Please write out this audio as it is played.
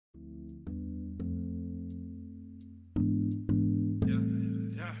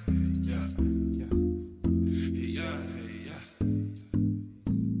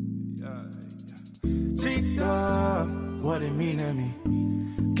what it mean to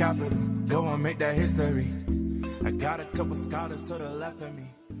me. Capital, go and make that history. I got a couple scholars to the left of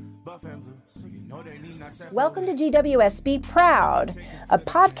me. Welcome to GWSB Proud, a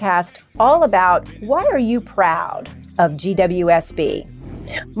podcast all about why are you proud of GWSB.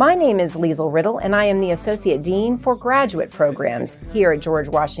 My name is Liesl Riddle, and I am the Associate Dean for Graduate Programs here at George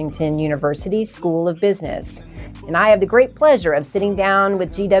Washington University School of Business. And I have the great pleasure of sitting down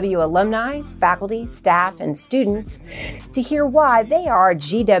with GW alumni, faculty, staff, and students to hear why they are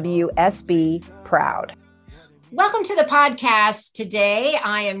GWSB proud. Welcome to the podcast. Today,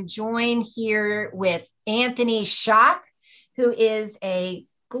 I am joined here with Anthony Schock, who is a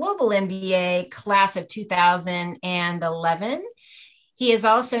global MBA class of 2011. He is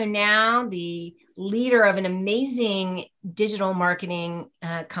also now the leader of an amazing digital marketing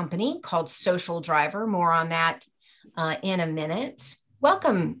company called Social Driver. More on that in a minute.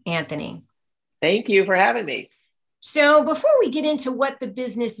 Welcome, Anthony. Thank you for having me. So before we get into what the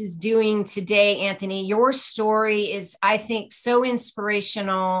business is doing today, Anthony, your story is, I think, so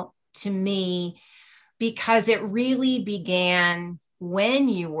inspirational to me because it really began when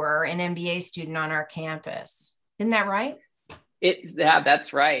you were an MBA student on our campus. Isn't that right? Yeah,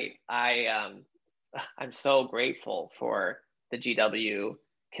 that's right. I'm so grateful for the GW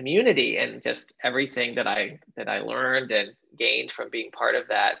community and just everything that I learned and gained from being part of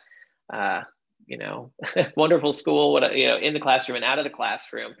that. Wonderful school, in the classroom and out of the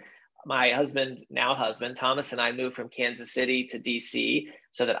classroom. My now husband, Thomas, and I moved from Kansas City to DC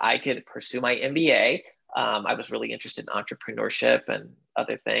so that I could pursue my MBA. I was really interested in entrepreneurship and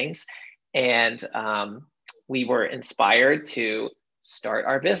other things. And we were inspired to start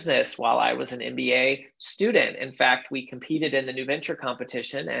our business while I was an MBA student. In fact, we competed in the New Venture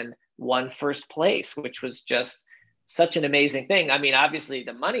competition and won first place, which was just such an amazing thing. I mean, obviously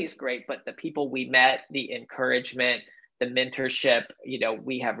the money's great, but the people we met, the encouragement, the mentorship,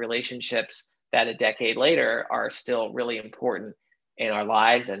 we have relationships that a decade later are still really important in our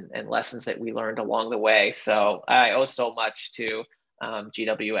lives and lessons that we learned along the way. So I owe so much to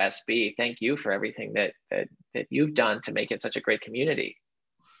GWSB. Thank you for everything that you've done to make it such a great community.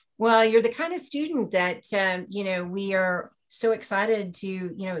 Well, you're the kind of student that, we are so excited to,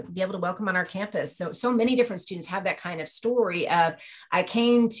 be able to welcome on our campus. So many different students have that kind of story of, I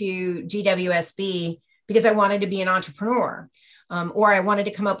came to GWSB because I wanted to be an entrepreneur, or I wanted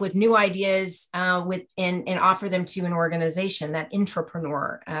to come up with new ideas and offer them to an organization, that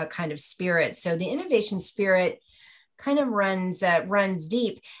intrapreneur kind of spirit. So the innovation spirit kind of runs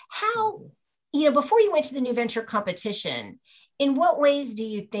deep. How, before you went to the New Venture competition, in what ways do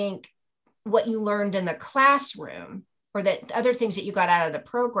you think what you learned in the classroom or that other things that you got out of the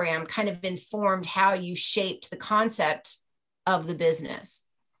program kind of informed how you shaped the concept of the business?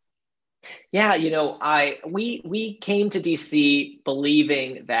 Yeah, we came to DC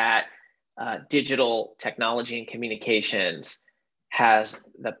believing that digital technology and communications has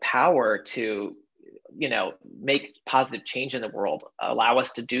the power to, make positive change in the world, allow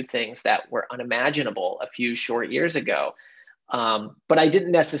us to do things that were unimaginable a few short years ago. But I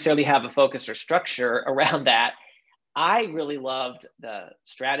didn't necessarily have a focus or structure around that. I really loved the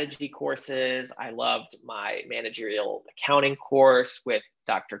strategy courses. I loved my managerial accounting course with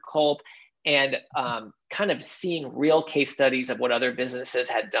Dr. Culp and kind of seeing real case studies of what other businesses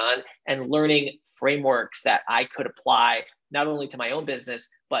had done and learning frameworks that I could apply not only to my own business,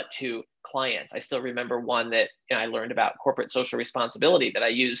 but to clients. I still remember one that I learned about corporate social responsibility that I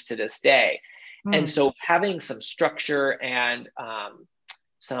use to this day. And so having some structure and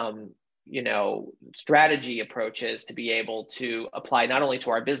some strategy approaches to be able to apply not only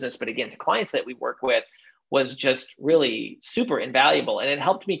to our business, but again, to clients that we work with was just really super invaluable. And it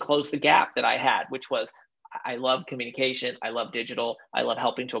helped me close the gap that I had, which was, I love communication. I love digital. I love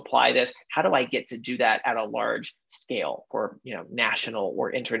helping to apply this. How do I get to do that at a large scale for, national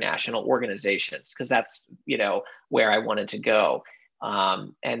or international organizations? Because that's, where I wanted to go. I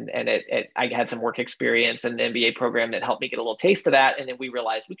had some work experience in the MBA program that helped me get a little taste of that. And then we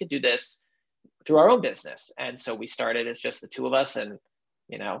realized we could do this through our own business. And so we started as just the two of us. And,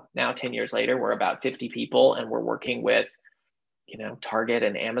 now 10 years later, we're about 50 people and we're working with, Target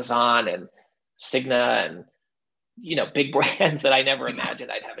and Amazon and Cigna and, big brands that I never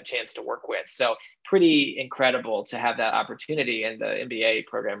imagined I'd have a chance to work with. So pretty incredible to have that opportunity. And the MBA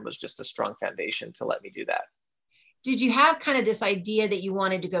program was just a strong foundation to let me do that. Did you have kind of this idea that you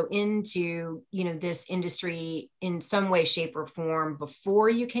wanted to go into, this industry in some way, shape, or form before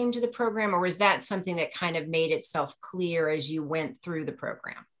you came to the program? Or was that something that kind of made itself clear as you went through the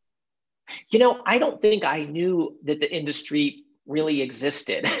program? I don't think I knew that the industry really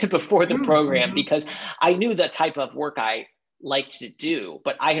existed before the program, because I knew the type of work I liked to do,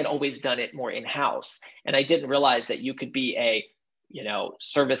 but I had always done it more in-house. And I didn't realize that you could be a,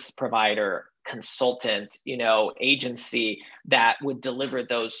 service provider, consultant, agency that would deliver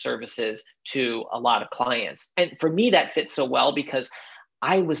those services to a lot of clients. And for me, that fits so well because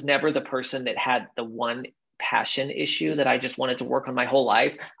I was never the person that had the one passion issue that I just wanted to work on my whole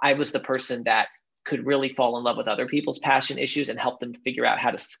life. I was the person that could really fall in love with other people's passion issues and help them figure out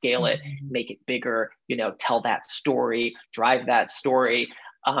how to scale it, make it bigger, tell that story, drive that story.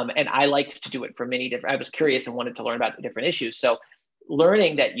 And I liked to do it for I was curious and wanted to learn about the different issues. So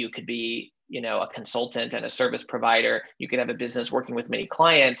learning that you could be, a consultant and a service provider, you could have a business working with many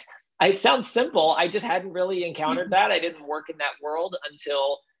clients. It sounds simple. I just hadn't really encountered that. I didn't work in that world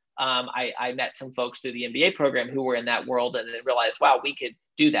until I met some folks through the MBA program who were in that world, and then realized, wow, we could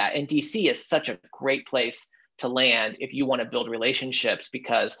do that. And DC is such a great place to land if you want to build relationships,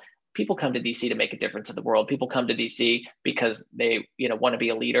 because people come to DC to make a difference in the world. People come to DC because they, want to be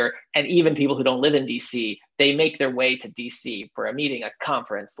a leader. And even people who don't live in DC, they make their way to DC for a meeting, a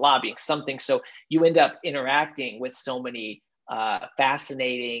conference, lobbying, something. So you end up interacting with so many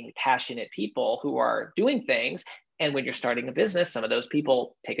fascinating, passionate people who are doing things. And when you're starting a business, some of those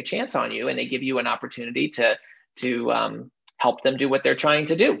people take a chance on you and they give you an opportunity to help them do what they're trying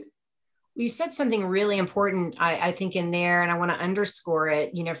to do. You said something really important, I think, in there, and I want to underscore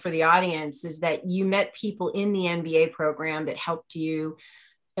it, for the audience, is that you met people in the MBA program that helped you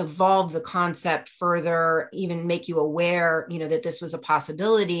evolve the concept further, even make you aware, that this was a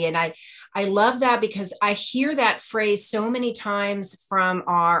possibility. And I love that, because I hear that phrase so many times from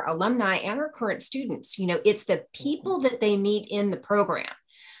our alumni and our current students. It's the people that they meet in the program.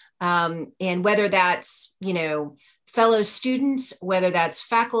 And whether that's, fellow students, whether that's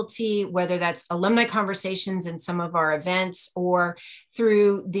faculty, whether that's alumni conversations in some of our events, or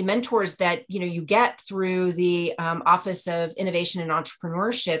through the mentors that you get through the Office of Innovation and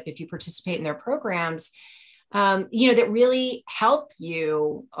Entrepreneurship, if you participate in their programs, that really help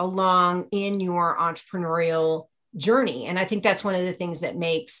you along in your entrepreneurial journey. And I think that's one of the things that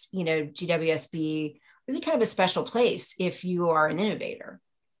makes GWSB really kind of a special place if you are an innovator.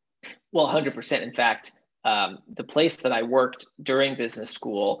 Well, 100%. In fact, the place that I worked during business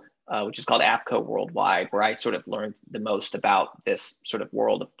school, which is called APCO Worldwide, where I sort of learned the most about this sort of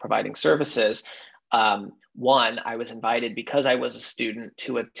world of providing services. One, I was invited because I was a student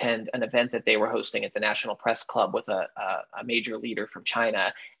to attend an event that they were hosting at the National Press Club with a major leader from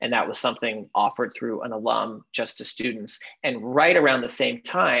China. And that was something offered through an alum just to students. And right around the same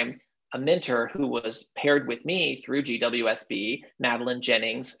time, a mentor who was paired with me through GWSB, Madeline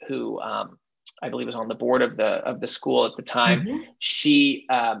Jennings, who I believe was on the board of the school at the time. She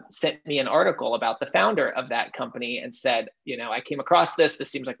sent me an article about the founder of that company and said, I came across this. This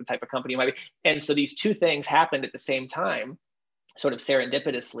seems like the type of company you might be. And so these two things happened at the same time, sort of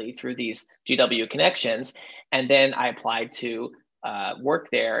serendipitously through these GW connections. And then I applied to work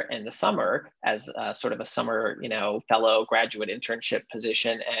there in the summer as sort of a summer, fellow graduate internship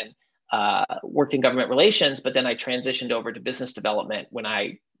position, and worked in government relations. But then I transitioned over to business development when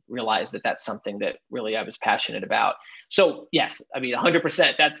I realized that that's something that really I was passionate about. So yes,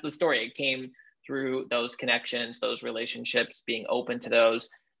 100%, that's the story. It came through those connections, those relationships, being open to those.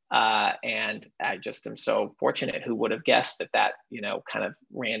 And I just am so fortunate. Who would have guessed that kind of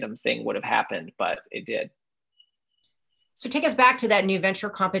random thing would have happened, but it did. So take us back to that new venture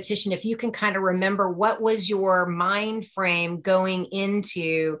competition. If you can kind of remember, what was your mind frame going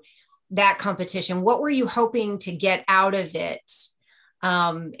into that competition? What were you hoping to get out of it?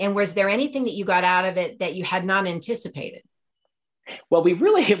 And was there anything that you got out of it that you had not anticipated? Well,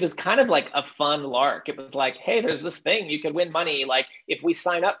 it was kind of like a fun lark. It was like, hey, there's this thing, you could win money. Like, if we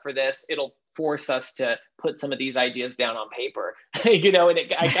sign up for this, it'll force us to put some of these ideas down on paper, and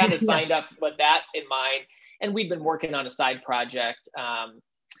I kind of signed up with that in mind. And we've been working on a side project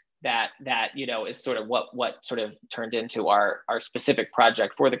that is sort of what sort of turned into our specific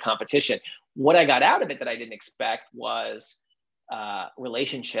project for the competition. What I got out of it that I didn't expect was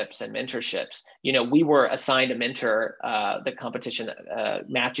relationships and mentorships. We were assigned a mentor. The competition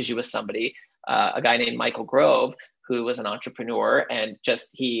matches you with somebody, a guy named Michael Grove, who was an entrepreneur, and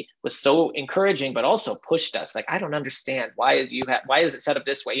he was so encouraging, but also pushed us. Like, I don't understand, why is it set up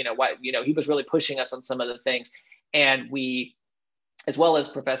this way? He was really pushing us on some of the things. And we, as well as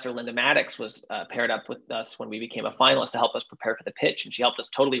Professor Linda Maddox, was paired up with us when we became a finalist to help us prepare for the pitch. And she helped us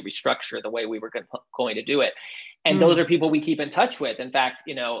totally restructure the way we were going to do it. And those are people we keep in touch with. In fact,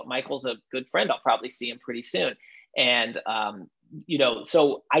 Michael's a good friend. I'll probably see him pretty soon. And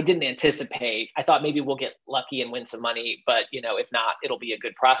so I didn't anticipate. I thought maybe we'll get lucky and win some money, but if not, it'll be a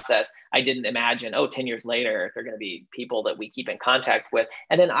good process. I didn't imagine, 10 years later, they're going to be people that we keep in contact with.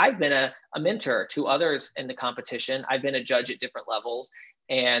 And then I've been a mentor to others in the competition. I've been a judge at different levels.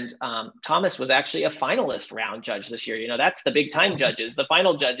 And Thomas was actually a finalist round judge this year. That's the big time judges, the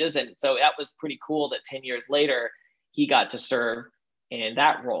final judges. And so that was pretty cool that 10 years later, he got to serve in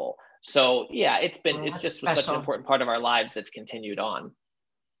that role. So yeah, it's just such an important part of our lives that's continued on.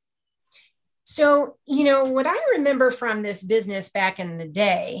 So, what I remember from this business back in the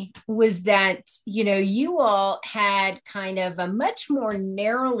day was that, you all had kind of a much more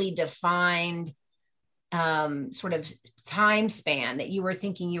narrowly defined sort of time span that you were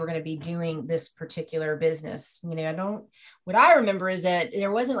thinking you were going to be doing this particular business. What I remember is that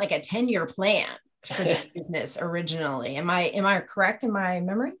there wasn't like a 10-year plan for the business originally. Am I correct in my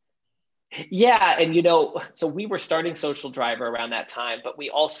memory? Yeah. And, so we were starting Social Driver around that time, but we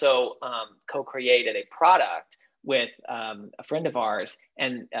also co-created a product with a friend of ours,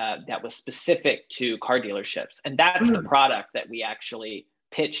 and that was specific to car dealerships. And that's the product that we actually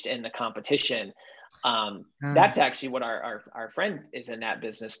pitched in the competition. That's actually what our friend is in that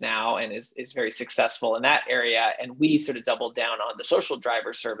business now and is very successful in that area. And we sort of doubled down on the Social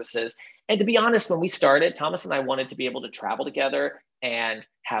Driver services. And to be honest, when we started, Thomas and I wanted to be able to travel together and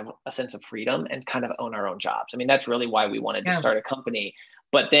have a sense of freedom and kind of own our own jobs. I mean, that's really why we wanted to start a company.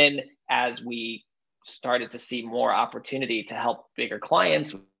 But then as we started to see more opportunity to help bigger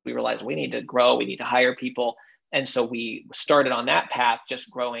clients, we realized we need to grow, we need to hire people. And so we started on that path,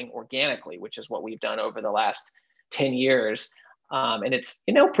 just growing organically, which is what we've done over the last 10 years. And it's,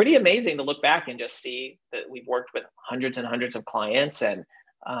 pretty amazing to look back and just see that we've worked with hundreds and hundreds of clients and,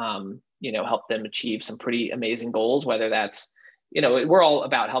 help them achieve some pretty amazing goals, whether that's, we're all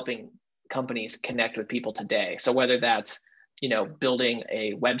about helping companies connect with people today. So whether that's, building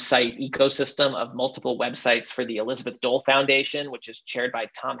a website ecosystem of multiple websites for the Elizabeth Dole Foundation, which is chaired by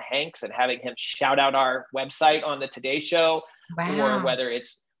Tom Hanks, and having him shout out our website on the Today Show, or whether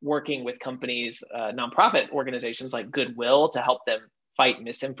it's working with companies, nonprofit organizations like Goodwill to help them fight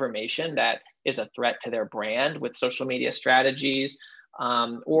misinformation that is a threat to their brand with social media strategies,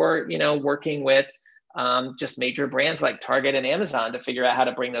 or, working with just major brands like Target and Amazon to figure out how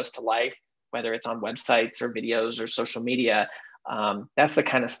to bring those to life, whether it's on websites or videos or social media. That's the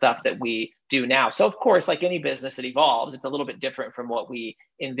kind of stuff that we do now. So of course, like any business, it evolves. It's a little bit different from what we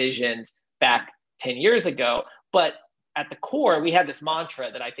envisioned back 10 years ago. But at the core, we have this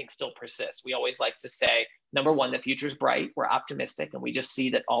mantra that I think still persists. We always like to say, number one, the future's bright. We're optimistic, and we just see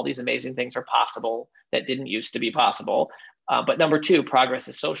that all these amazing things are possible that didn't used to be possible. But number two, progress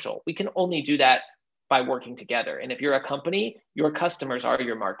is social. We can only do that by working together. And if you're a company, your customers are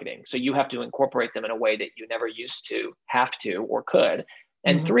your marketing. So you have to incorporate them in a way that you never used to have to or could.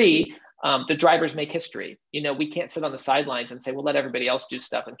 And three, the drivers make history. We can't sit on the sidelines and say, we'll let everybody else do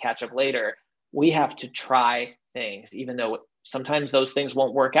stuff and catch up later. We have to try things, even though sometimes those things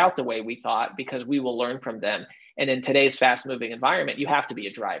won't work out the way we thought, because we will learn from them. And in today's fast moving environment, you have to be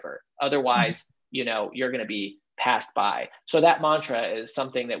a driver. Otherwise, you're going to be passed by. So that mantra is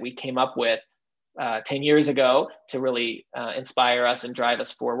something that we came up with 10 years ago to really inspire us and drive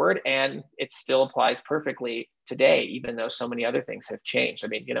us forward. And it still applies perfectly today, even though so many other things have changed. I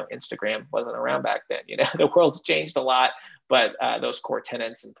mean, Instagram wasn't around back then, the world's changed a lot, but those core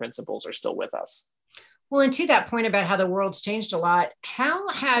tenets and principles are still with us. Well, and to that point about how the world's changed a lot, how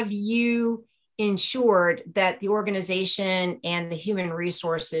have you ensured that the organization and the human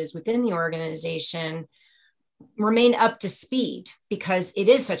resources within the organization remain up to speed, because it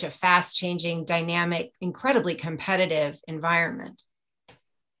is such a fast changing, dynamic, incredibly competitive environment?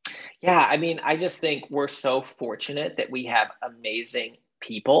 Yeah, I mean, I just think we're so fortunate that we have amazing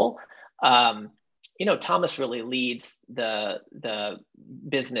people. Thomas really leads the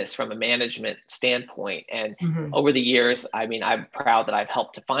business from a management standpoint. And over the years, I mean, I'm proud that I've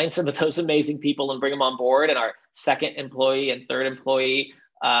helped to find some of those amazing people and bring them on board. And our second employee and third employee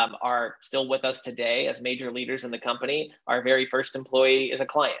are still with us today as major leaders in the company. Our very first employee is a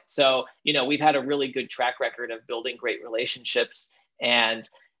client. So, we've had a really good track record of building great relationships. And,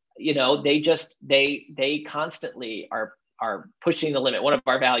 they constantly are pushing the limit. One of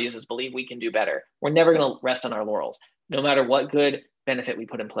our values is believe we can do better. We're never going to rest on our laurels. No matter what good benefit we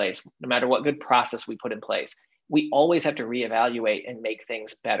put in place, no matter what good process we put in place, we always have to reevaluate and make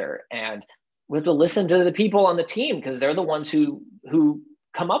things better. And we have to listen to the people on the team, because they're the ones who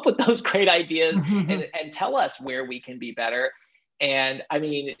come up with those great ideas and tell us where we can be better. And I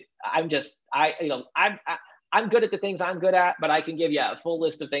mean, I'm good at the things I'm good at, but I can give you a full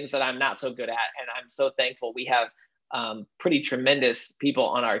list of things that I'm not so good at. And I'm so thankful we have pretty tremendous people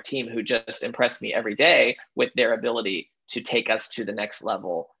on our team who just impress me every day with their ability to take us to the next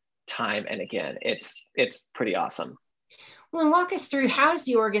level time and again. It's pretty awesome. Well, and walk us through, how's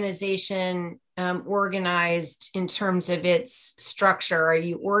the organization organized in terms of its structure? Are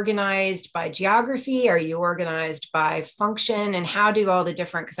you organized by geography? Are you organized by function? And how do all the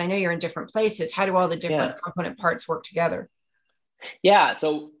different, because I know you're in different places, how do all the different component parts work together? Yeah.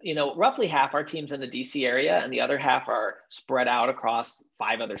 So, roughly half our team's in the DC area and the other half are spread out across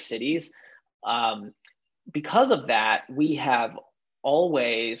 5 other cities. Because of that, we have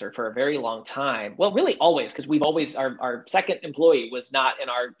always, or for a very long time, well, really always, because we've always, our second employee was not in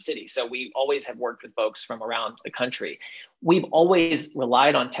our city. So we always have worked with folks from around the country. We've always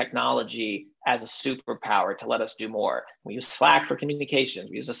relied on technology as a superpower to let us do more. We use Slack for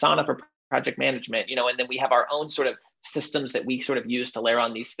communications. We use Asana for project management, and then we have our own sort of systems that we sort of use to layer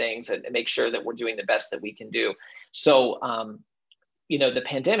on these things and make sure that we're doing the best that we can do. So, the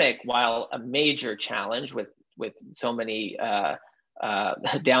pandemic, while a major challenge with so many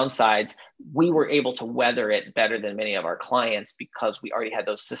downsides, we were able to weather it better than many of our clients because we already had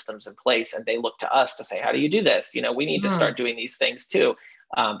those systems in place, and they looked to us to say, how do you do this? We need to start doing these things too.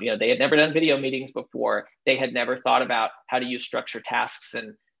 They had never done video meetings before. They had never thought about how to use structured tasks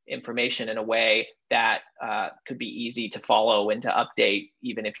and information in a way that could be easy to follow and to update,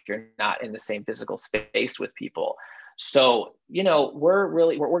 even if you're not in the same physical space with people. So,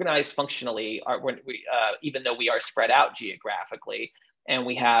 we're organized functionally, even though we are spread out geographically. And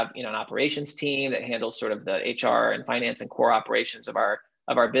we have, an operations team that handles sort of the HR and finance and core operations of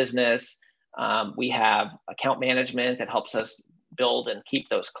our business. We have account management that helps us build and keep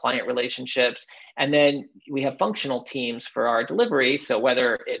those client relationships. And then we have functional teams for our delivery. So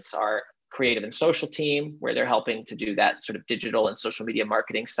whether it's our creative and social team, where they're helping to do that sort of digital and social media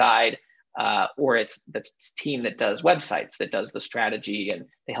marketing side, or it's the team that does websites, that does the strategy, and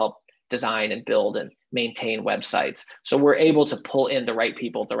they help design and build and maintain websites. So we're able to pull in the right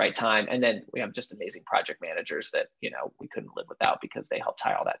people at the right time. And then we have just amazing project managers that, we couldn't live without, because they help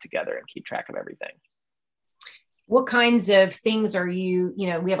tie all that together and keep track of everything. What kinds of things are you,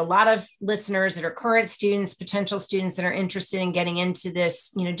 we have a lot of listeners that are current students, potential students that are interested in getting into this,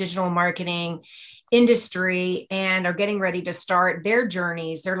 digital marketing industry and are getting ready to start their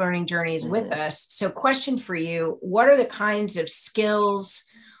journeys, their learning journeys with us. So question for you, what are the kinds of skills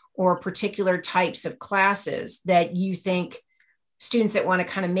or particular types of classes that you think students that want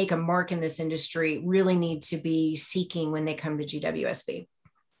to kind of make a mark in this industry really need to be seeking when they come to GWSB?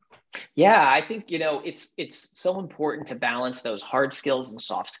 Yeah, I think, it's so important to balance those hard skills and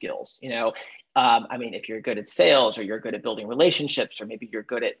soft skills. If you're good at sales, or you're good at building relationships, or maybe you're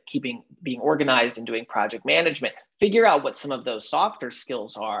good at being organized and doing project management, figure out what some of those softer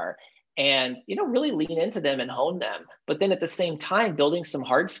skills are and, really lean into them and hone them. But then at the same time, building some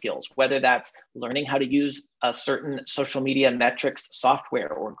hard skills, whether that's learning how to use a certain social media metrics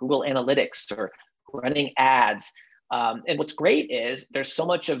software or Google Analytics or running ads. And what's great is there's so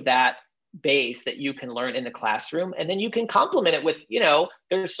much of that base that you can learn in the classroom, and then you can complement it with,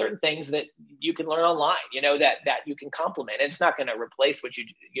 there's certain things that you can learn online, that you can complement. And it's not going to replace what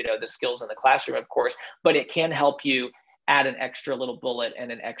the skills in the classroom, of course, but it can help you add an extra little bullet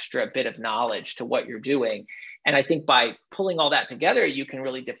and an extra bit of knowledge to what you're doing. And I think by pulling all that together, you can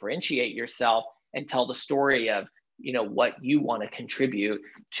really differentiate yourself and tell the story of, what you want to contribute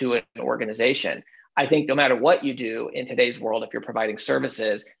to an organization. I think no matter what you do in today's world, if you're providing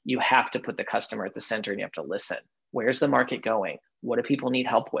services, you have to put the customer at the center and you have to listen. Where's the market going? What do people need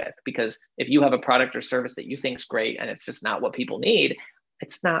help with? Because if you have a product or service that you think is great and it's just not what people need,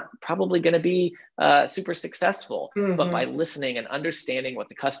 it's not probably going to be super successful. But by listening and understanding what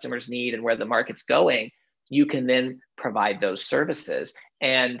the customers need and where the market's going, you can then provide those services.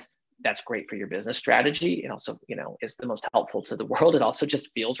 And that's great for your business strategy. It also, is the most helpful to the world. It also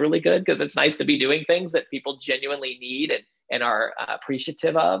just feels really good because it's nice to be doing things that people genuinely need and are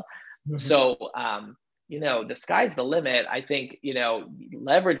appreciative of. So, the sky's the limit. I think,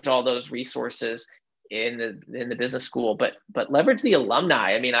 leverage all those resources in the business school, but leverage the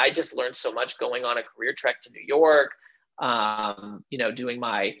alumni. I just learned so much going on a career trek to New York, doing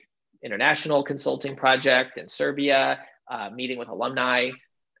my international consulting project in Serbia, meeting with alumni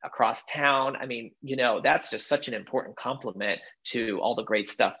across town. That's just such an important complement to all the great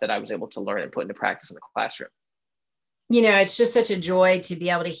stuff that I was able to learn and put into practice in the classroom. It's just such a joy to be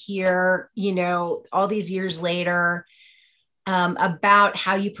able to hear, all these years later, about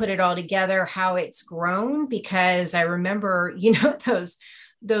how you put it all together, how it's grown, because I remember,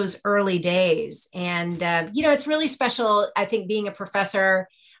 those early days. And, it's really special, I think, being a professor,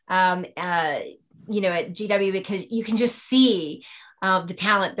 at GW, because you can just see the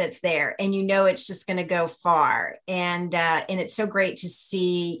talent that's there, and it's just going to go far. And it's so great to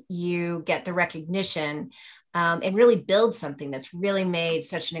see you get the recognition and really build something that's really made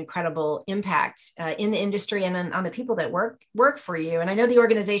such an incredible impact in the industry and on the people that work for you. And I know the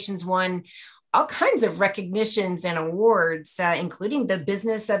organization's won all kinds of recognitions and awards, including the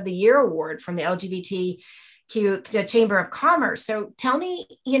Business of the Year award from the LGBTQ Chamber of Commerce. So tell me,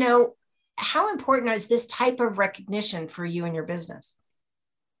 how important is this type of recognition for you and your business?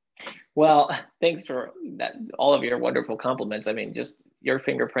 Well, thanks for that, all of your wonderful compliments. I mean, just your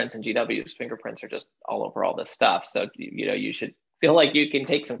fingerprints and GW's fingerprints are just all over all this stuff. So, you should feel like you can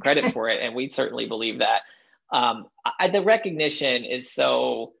take some credit for it. And we certainly believe that. The recognition is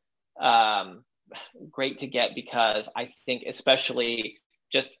so great to get, because I think especially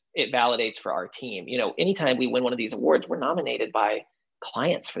just it validates for our team. Anytime we win one of these awards, we're nominated by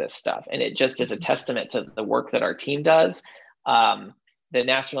clients for this stuff. And it just is a testament to the work that our team does. The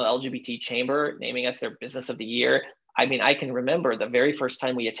National LGBT Chamber naming us their Business of the Year. I mean, I can remember the very first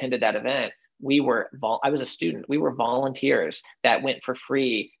time we attended that event, I was a student. We were volunteers that went for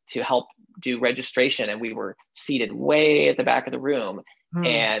free to help do registration. And we were seated way at the back of the room.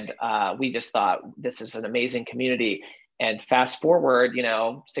 And we just thought, this is an amazing community. And fast forward,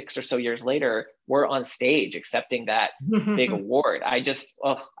 6 or so years later, we're on stage accepting that big award.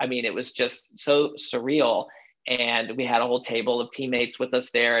 It was just so surreal. And we had a whole table of teammates with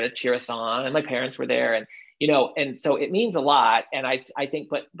us there to cheer us on. And my parents were there. And, and so it means a lot. And I think,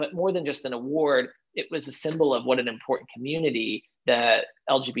 but more than just an award, it was a symbol of what an important community the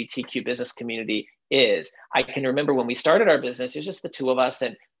LGBTQ business community is. I can remember when we started our business, it was just the two of us.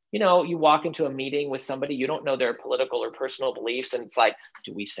 And you walk into a meeting with somebody, you don't know their political or personal beliefs. And it's like,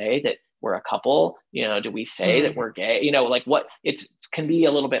 do we say that we're a couple? Do we say that we're gay? It can be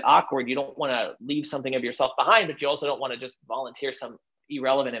a little bit awkward. You don't want to leave something of yourself behind, but you also don't want to just volunteer some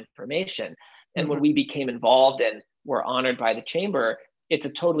irrelevant information. And when we became involved and were honored by the chamber, it's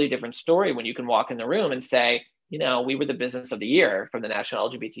a totally different story when you can walk in the room and say, we were the Business of the Year from the National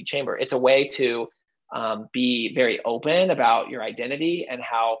LGBT Chamber. It's a way to be very open about your identity and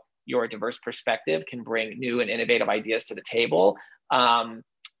how your diverse perspective can bring new and innovative ideas to the table,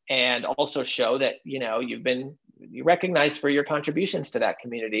 and also show that you're recognized for your contributions to that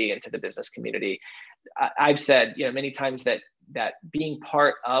community and to the business community. I've said many times that being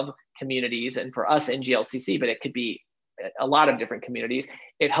part of communities, and for us NGLCC, but it could be a lot of different communities,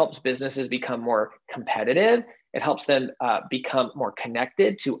 it helps businesses become more competitive. It helps them become more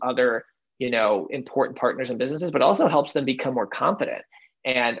connected to other important partners and businesses, but also helps them become more confident.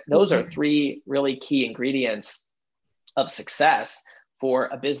 And those are three really key ingredients of success for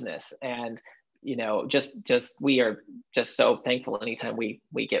a business. And, we are just so thankful anytime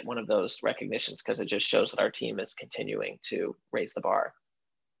we get one of those recognitions, because it just shows that our team is continuing to raise the bar.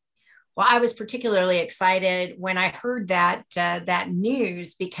 Well, I was particularly excited when I heard that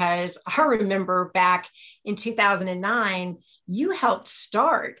news, because I remember back in 2009, you helped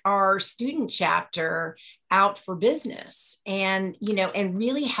start our student chapter Out for Business, and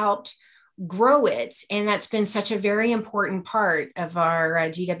really helped grow it. And that's been such a very important part of our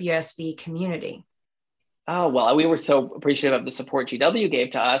GWSB community. Oh, well, we were so appreciative of the support GW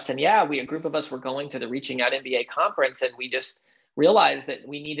gave to us. And yeah, a group of us were going to the Reaching Out MBA conference, and we just realized that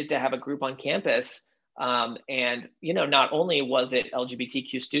we needed to have a group on campus. And, not only was it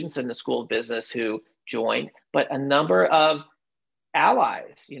LGBTQ students in the School of Business who joined, but a number of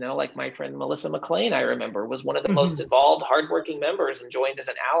allies, like my friend Melissa McLean, I remember, was one of the most involved, hardworking members and joined as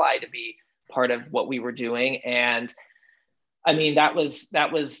an ally to be part of what we were doing. And I mean, that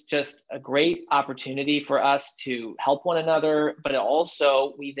was just a great opportunity for us to help one another, but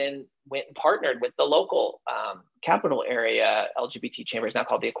also we then went and partnered with the local capital area LGBT chamber, is now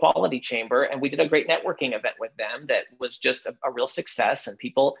called the Equality Chamber. And we did a great networking event with them that was just a real success, and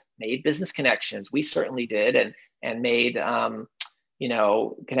people made business connections. We certainly did, and made,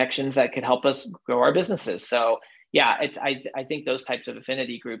 connections that could help us grow our businesses. So yeah, I think those types of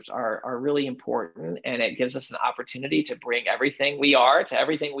affinity groups are really important, and it gives us an opportunity to bring everything we are to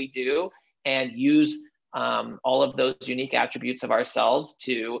everything we do, and use all of those unique attributes of ourselves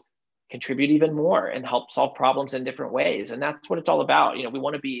to contribute even more and help solve problems in different ways. And that's what it's all about. We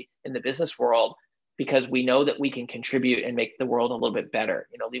want to be in the business world because we know that we can contribute and make the world a little bit better,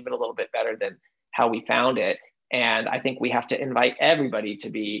 leave it a little bit better than how we found it. And I think we have to invite everybody to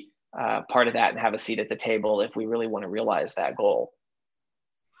be part of that and have a seat at the table if we really want to realize that goal.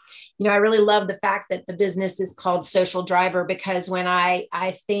 I really love the fact that the business is called Social Driver, because when I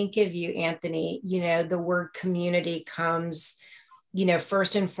think of you, Anthony, the word community comes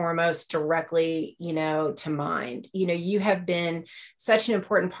first and foremost, directly, to mind. You have been such an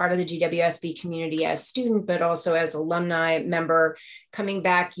important part of the GWSB community as student, but also as alumni member. Coming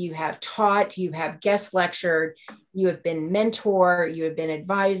back, you have taught, you have guest lectured, you have been mentor, you have been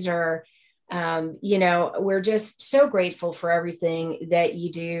advisor. We're just so grateful for everything that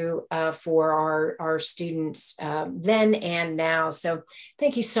you do for our students then and now. So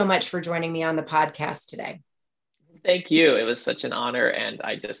thank you so much for joining me on the podcast today. Thank you. It was such an honor. And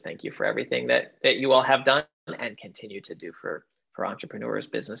I just thank you for everything that you all have done and continue to do for entrepreneurs,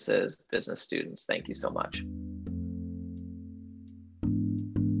 businesses, business students. Thank you so much.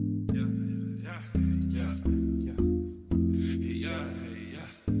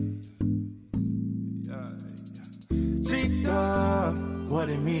 What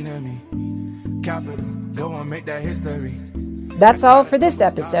it mean to me? Capital, go and make that history. That's all for this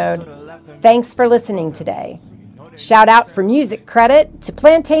episode. Thanks for listening today. Shout out for music credit to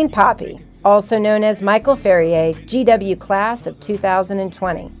Plantain Poppy, also known as Michael Ferrier, GW class of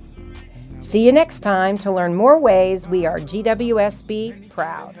 2020. See you next time to learn more ways we are GWSB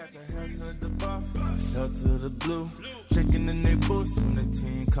proud. Hell to the blue, shaking in their boots when the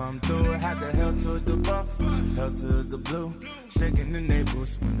team come through. Had the hell to the buff, hell to the blue, shaking in their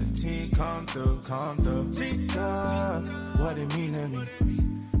boots when the team come through. Cheetah, what it mean to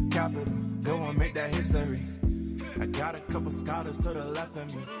me? Capital, go and make that history. I got a couple scholars to the left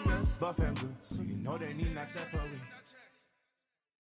of me, buff and blue, so you know they need not check for me.